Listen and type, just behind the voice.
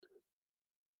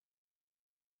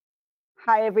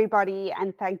Hi, everybody,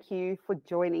 and thank you for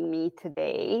joining me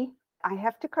today. I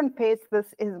have to confess,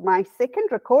 this is my second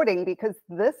recording because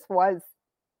this was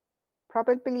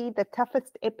probably the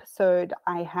toughest episode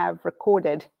I have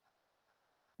recorded,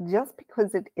 just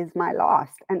because it is my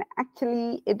last. And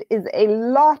actually, it is a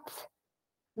lot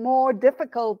more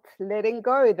difficult letting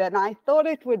go than I thought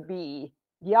it would be.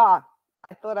 Yeah,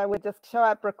 I thought I would just show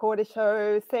up, record a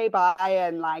show, say bye,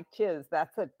 and cheers,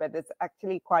 that's it. But it's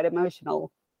actually quite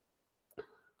emotional.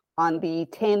 On the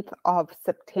 10th of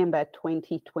September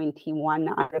 2021,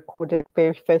 I recorded the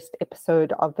very first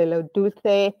episode of Velo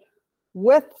Dulce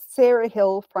with Sarah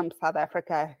Hill from South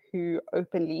Africa, who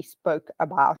openly spoke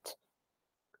about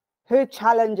her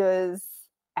challenges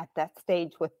at that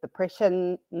stage with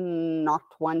depression, not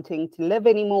wanting to live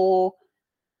anymore,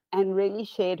 and really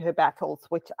shared her battles,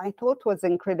 which I thought was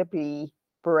incredibly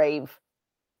brave.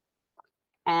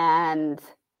 And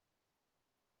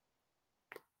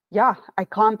yeah, I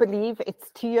can't believe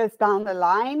it's 2 years down the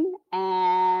line,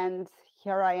 and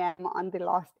here I am on the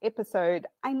last episode.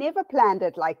 I never planned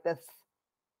it like this.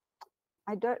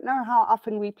 I don't know how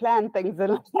often we plan things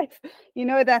in life. You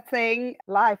know that saying,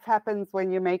 life happens when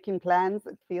you're making plans.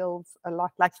 It feels a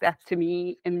lot like that to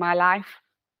me in my life.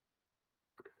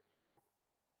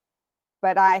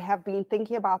 But I have been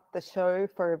thinking about the show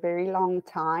for a very long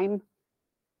time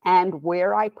and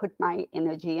where I put my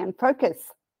energy and focus.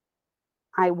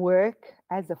 I work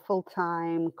as a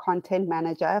full-time content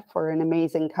manager for an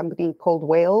amazing company called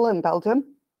Whale in Belgium.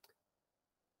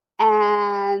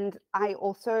 And I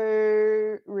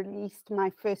also released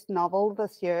my first novel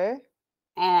this year,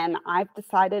 and I've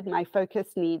decided my focus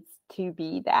needs to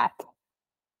be that.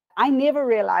 I never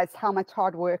realized how much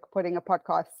hard work putting a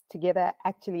podcast together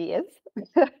actually is.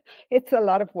 It's a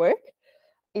lot of work.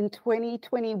 In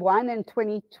 2021 and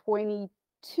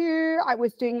 2022, I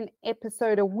was doing an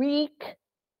episode a week.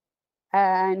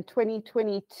 And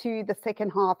 2022, the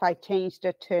second half, I changed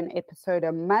it to an episode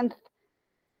a month.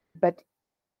 But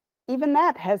even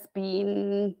that has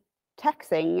been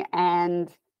taxing, and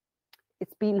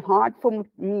it's been hard for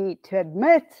me to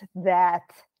admit that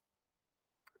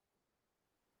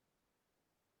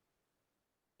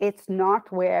it's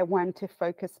not where I want to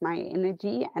focus my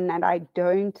energy, and that I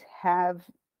don't have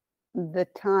the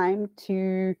time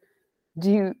to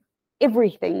do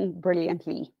everything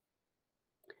brilliantly.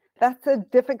 That's a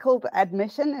difficult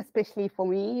admission, especially for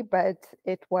me, but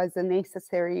it was a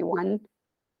necessary one.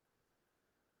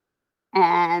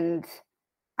 And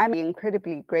I'm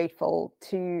incredibly grateful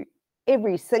to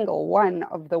every single one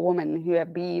of the women who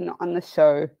have been on the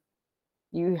show.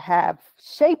 You have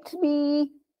shaped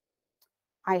me.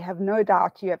 I have no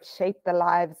doubt you have shaped the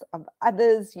lives of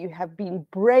others. You have been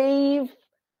brave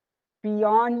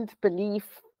beyond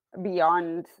belief,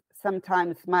 beyond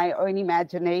sometimes my own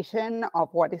imagination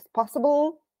of what is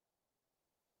possible.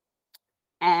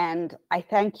 And I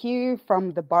thank you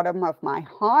from the bottom of my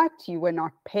heart. You were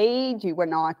not paid. You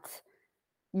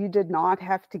did not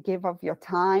have to give of your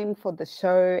time for the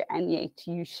show, and yet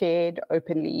you shared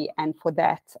openly. And for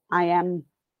that, I am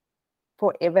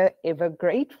forever, ever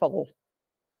grateful.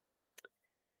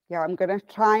 Yeah, I'm going to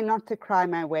try not to cry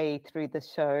my way through the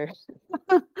show.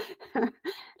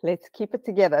 Let's keep it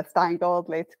together, Steingold.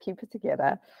 Let's keep it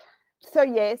together. So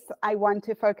yes, I want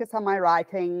to focus on my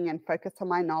writing and focus on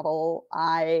my novel.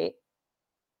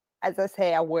 As I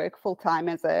say, I work full-time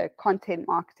as a content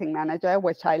marketing manager,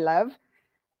 which I love,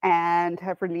 and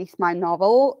have released my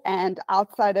novel. And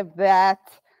outside of that,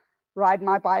 ride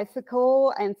my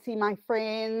bicycle and see my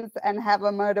friends and have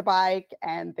a motorbike.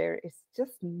 And there is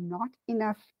just not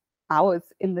enough hours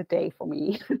in the day for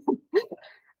me.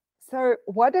 So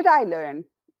what did I learn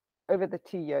over the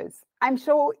 2 years? I'm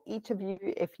sure each of you,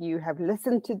 if you have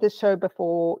listened to the show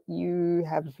before, you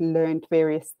have learned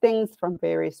various things from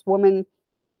various women.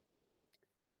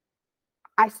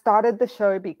 I started the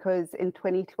show because in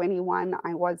 2021,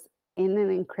 I was in an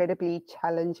incredibly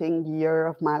challenging year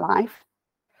of my life.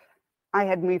 I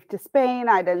had moved to Spain.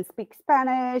 I didn't speak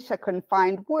Spanish. I couldn't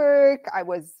find work. I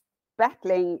was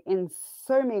battling in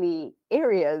so many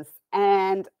areas,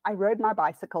 and I rode my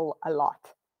bicycle a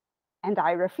lot, and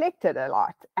I reflected a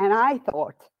lot. And I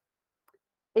thought,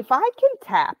 if I can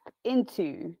tap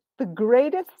into the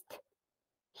greatest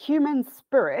human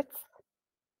spirits,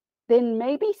 then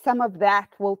maybe some of that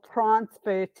will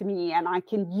transfer to me and I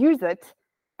can use it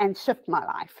and shift my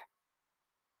life.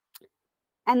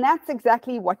 And that's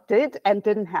exactly what did and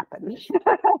didn't happen.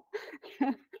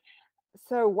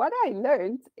 So what I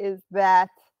learned is that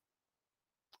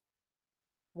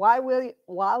while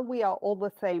we are all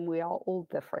the same, we are all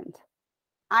different.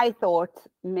 I thought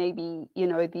maybe,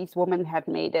 these women had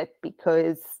made it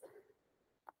because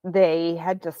they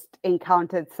had just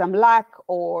encountered some luck,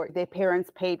 or their parents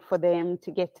paid for them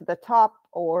to get to the top,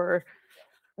 or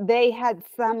they had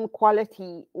some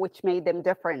quality which made them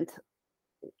different.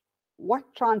 What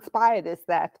transpired is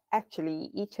that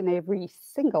actually each and every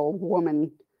single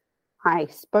woman I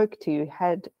spoke to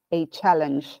had a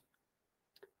challenge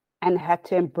and had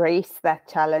to embrace that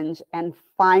challenge and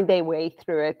find their way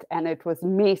through it. And it was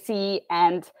messy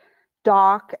and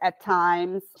dark at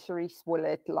times. Cherise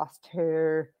Willett lost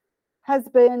her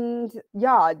husband.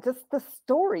 Yeah, just the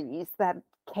stories that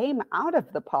came out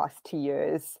of the past 2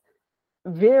 years.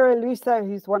 Vera Lusa,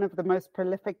 who's one of the most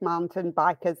prolific mountain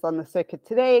bikers on the circuit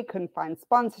today, couldn't find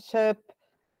sponsorship.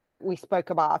 We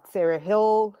spoke about Sarah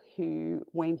Hill, who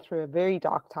went through a very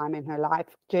dark time in her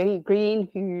life. Jenny Green,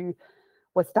 who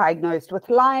was diagnosed with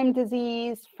Lyme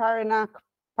disease. Faranak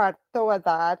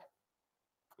Partoadar,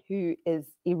 who is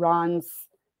Iran's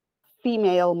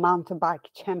female mountain bike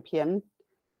champion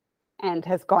and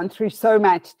has gone through so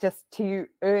much just to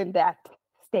earn that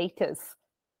status,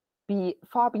 be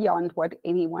far beyond what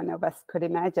any one of us could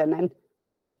imagine. And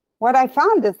what I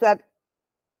found is that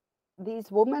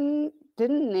these women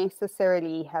didn't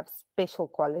necessarily have special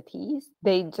qualities.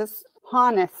 They just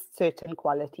harnessed certain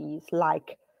qualities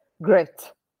like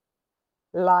grit,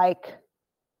 like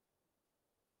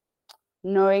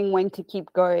knowing when to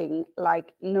keep going,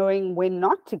 like knowing when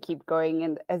not to keep going.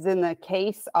 And as in the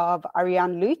case of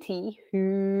Ariane Luthi,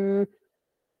 who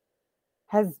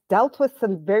has dealt with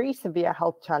some very severe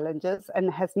health challenges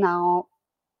and has now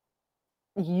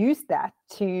used that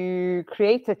to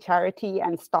create a charity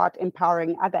and start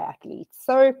empowering other athletes.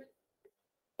 So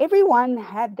everyone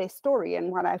had their story. And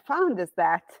what I found is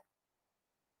that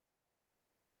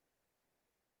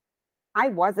I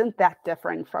wasn't that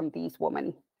different from these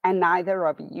women, and neither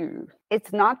of you.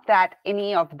 It's not that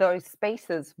any of those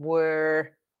spaces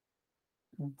were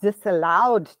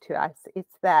disallowed to us.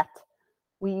 It's that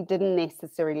we didn't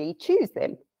necessarily choose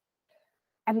them.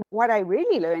 And what I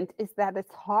really learned is that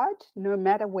it's hard no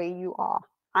matter where you are.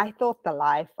 I thought the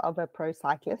life of a pro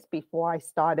cyclist before I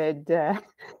started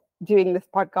doing this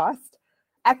podcast.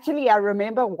 Actually, I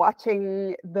remember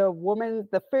watching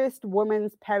the first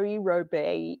women's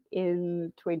Paris-Roubaix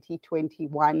in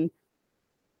 2021,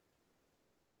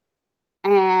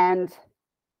 and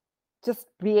just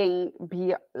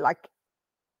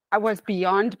I was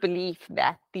beyond belief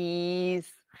that these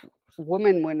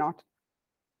women were not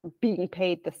being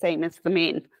paid the same as the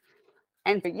men.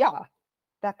 And yeah,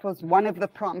 that was one of the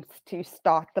prompts to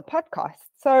start the podcast.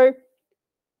 So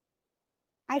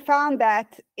I found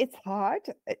that it's hard.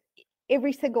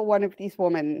 Every single one of these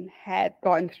women had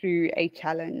gone through a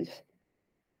challenge.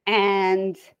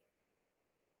 And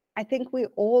I think we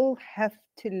all have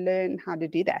to learn how to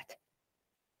do that.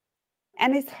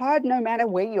 And it's hard no matter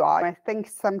where you are. I think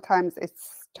sometimes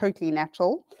it's totally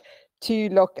natural to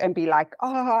look and be like,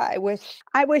 oh, I wish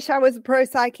I was a pro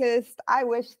cyclist. I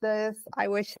wish this, I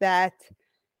wish that.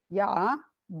 Yeah,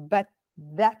 but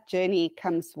that journey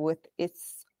comes with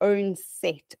its own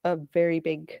set of very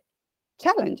big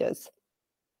challenges.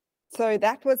 So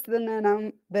that was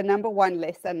the number one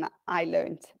lesson I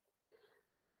learned.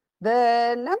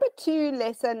 The number two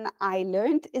lesson I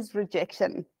learned is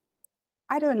rejection.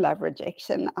 I don't love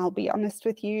rejection. I'll be honest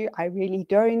with you. I really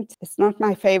don't. It's not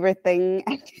my favorite thing.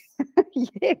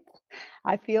 Yet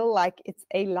I feel like it's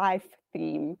a life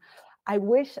theme. I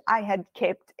wish I had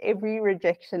kept every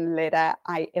rejection letter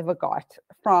I ever got,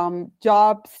 from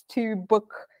jobs to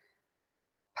book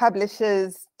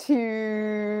publishers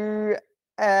to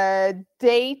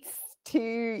dates to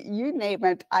you name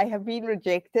it. I have been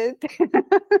rejected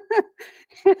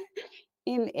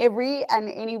in every and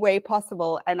any way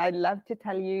possible. And I'd love to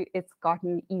tell you it's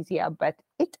gotten easier, but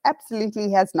it absolutely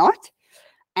has not.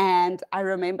 And I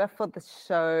remember for the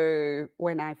show,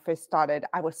 when I first started,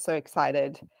 I was so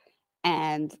excited.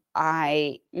 And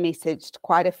I messaged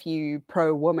quite a few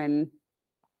pro women,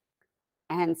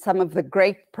 and some of the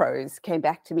great pros came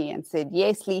back to me and said,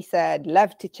 yes, Lisa, I'd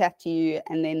love to chat to you.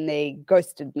 And then they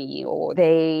ghosted me, or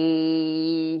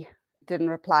they didn't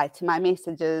reply to my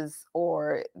messages,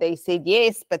 or they said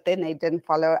yes, but then they didn't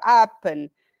follow up. And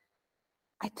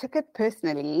I took it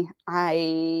personally.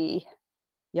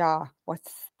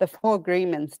 What's the 4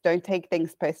 agreements? Don't take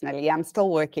things personally. I'm still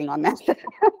working on that.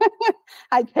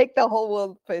 I take the whole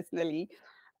world personally.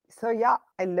 So yeah,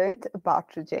 I learned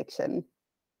about rejection.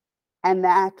 And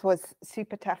that was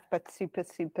super tough, but super,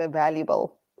 super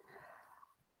valuable.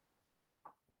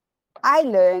 I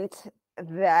learned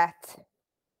that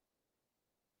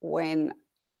when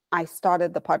I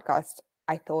started the podcast,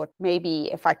 I thought maybe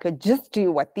if I could just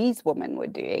do what these women were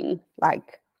doing,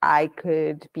 like I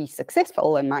could be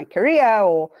successful in my career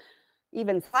or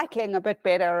even cycling a bit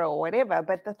better or whatever.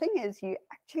 But the thing is, you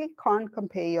actually can't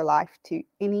compare your life to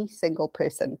any single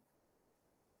person.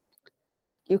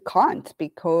 You can't,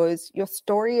 because your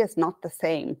story is not the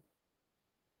same.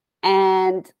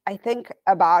 And I think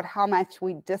about how much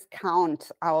we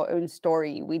discount our own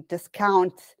story. We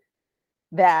discount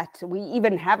that we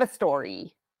even have a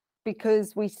story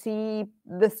because we see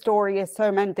the story as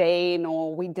so mundane,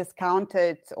 or we discount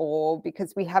it, or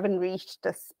because we haven't reached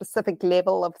a specific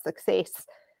level of success.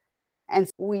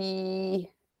 And we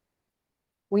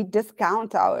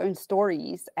discount our own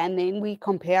stories, and then we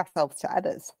compare ourselves to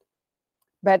others.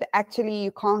 But actually,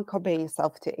 you can't compare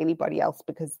yourself to anybody else,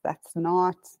 because that's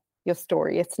not your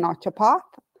story. It's not your path.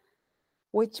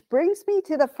 Which brings me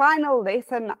to the final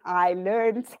lesson I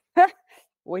learned,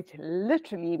 which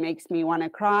literally makes me want to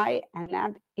cry. And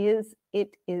that is,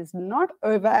 it is not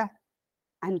over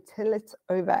until it's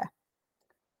over.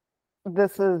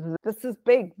 This is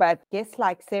big, but guests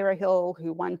like Sarah Hill,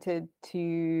 who wanted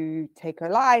to take her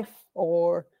life,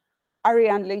 or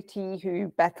Ariane Lutti, who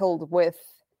battled with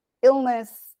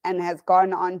illness and has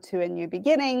gone on to a new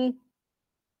beginning,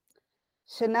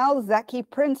 Chanel Zaki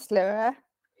Prinsloo,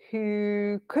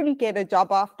 who couldn't get a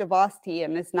job after varsity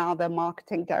and is now the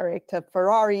marketing director of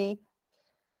Ferrari.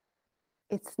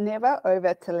 It's never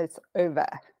over till it's over.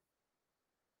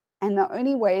 And the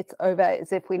only way it's over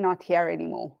is if we're not here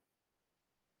anymore.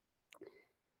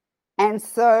 And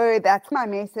so that's my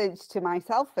message to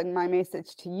myself and my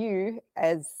message to you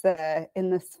as in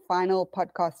this final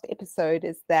podcast episode,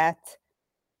 is that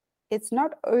it's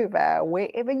not over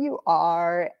wherever you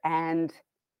are and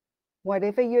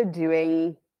whatever you're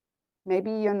doing.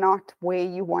 Maybe you're not where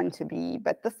you want to be,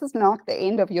 but this is not the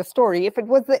end of your story. If it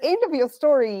was the end of your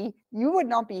story, you would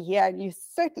not be here, and you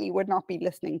certainly would not be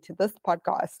listening to this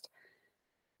podcast.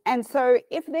 And so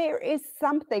if there is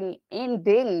something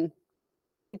ending,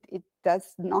 it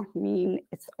does not mean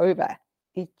it's over.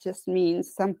 It just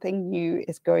means something new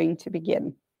is going to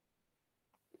begin.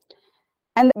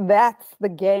 And that's the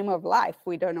game of life.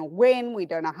 We don't know when, we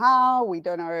don't know how, we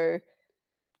don't know.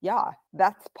 Yeah,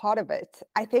 that's part of it.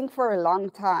 I think for a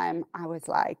long time, I was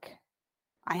like,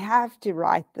 I have to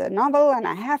write the novel, and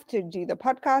I have to do the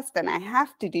podcast, and I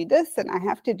have to do this, and I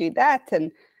have to do that.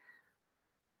 And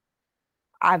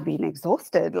I've been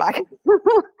exhausted, like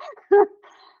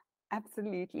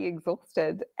absolutely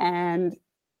exhausted. And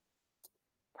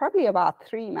probably about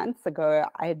 3 months ago,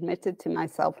 I admitted to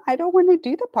myself, I don't want to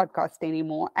do the podcast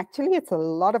anymore. Actually, it's a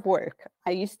lot of work.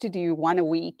 I used to do one a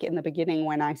week in the beginning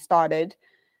when I started.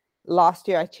 Last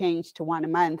year, I changed to one a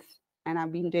month, and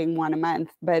I've been doing one a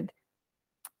month, but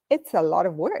it's a lot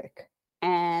of work,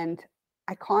 and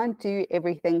I can't do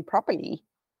everything properly.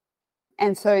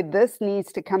 And so this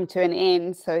needs to come to an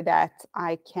end so that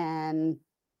I can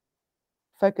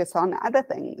focus on other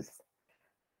things.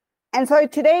 And so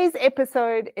today's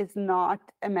episode is not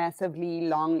a massively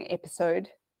long episode.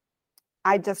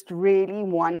 I just really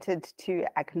wanted to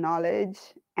acknowledge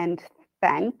and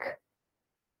thank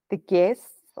the guests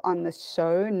on the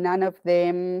show. None of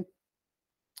them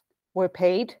were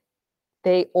paid.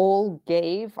 They all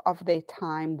gave of their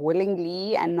time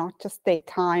willingly, and not just their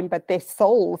time, but their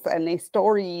souls and their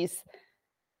stories.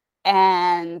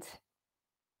 And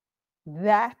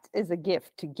that is a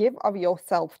gift. To give of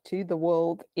yourself to the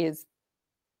world is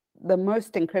the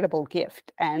most incredible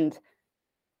gift. And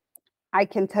I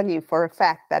can tell you for a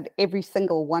fact that every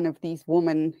single one of these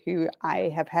women who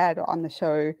I have had on the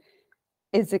show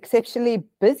is exceptionally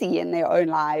busy in their own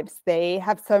lives. They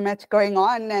have so much going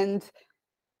on, and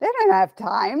they don't have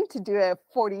time to do a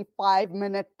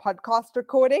 45-minute podcast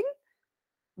recording,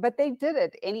 but they did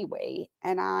it anyway.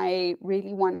 And I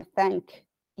really want to thank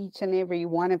each and every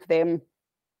one of them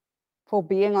for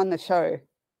being on the show.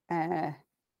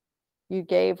 You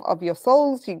gave of your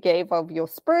souls, you gave of your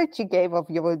spirit, you gave of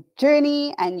your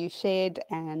journey, and you shared,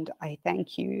 and I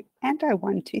thank you. And I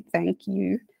want to thank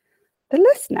you, the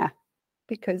listener,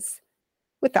 because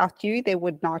without you, there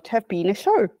would not have been a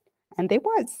show, and there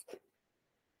was.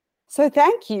 So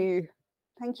thank you.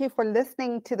 Thank you for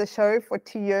listening to the show for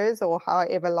 2 years, or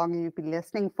however long you've been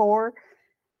listening for.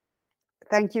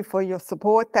 Thank you for your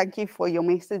support. Thank you for your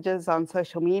messages on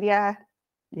social media.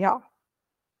 Yeah.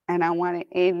 And I want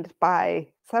to end by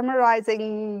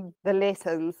summarizing the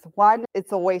lessons. One,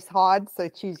 it's always hard, so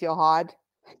choose your hard.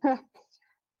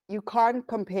 You can't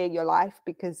compare your life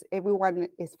because everyone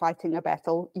is fighting a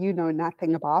battle you know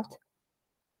nothing about.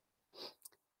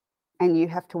 And you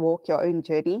have to walk your own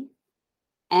journey.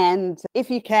 And if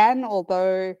you can,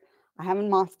 although I haven't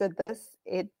mastered this,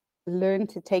 learn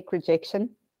to take rejection,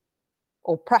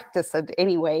 or practice it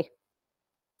anyway.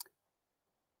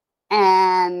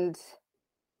 And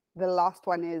the last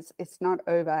one is, it's not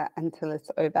over until it's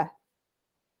over.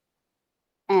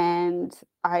 And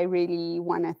I really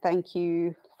want to thank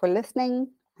you for listening.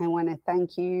 I want to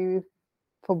thank you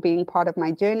for being part of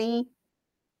my journey.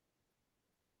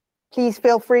 Please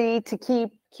feel free to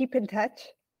keep in touch.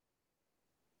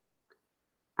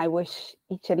 I wish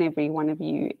each and every one of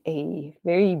you a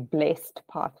very blessed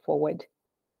path forward.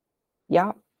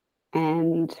 Yeah.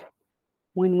 And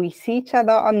when we see each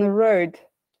other on the road,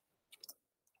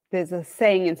 there's a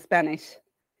saying in Spanish,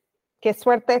 que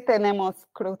suerte tenemos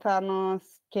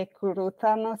que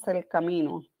cruzarnos el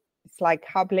camino. It's like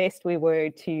how blessed we were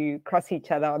to cross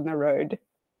each other on the road.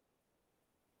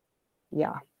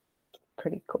 Yeah,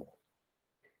 pretty cool.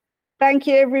 Thank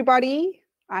you, everybody.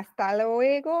 Hasta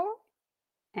luego.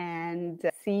 And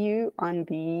see you on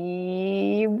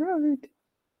the road.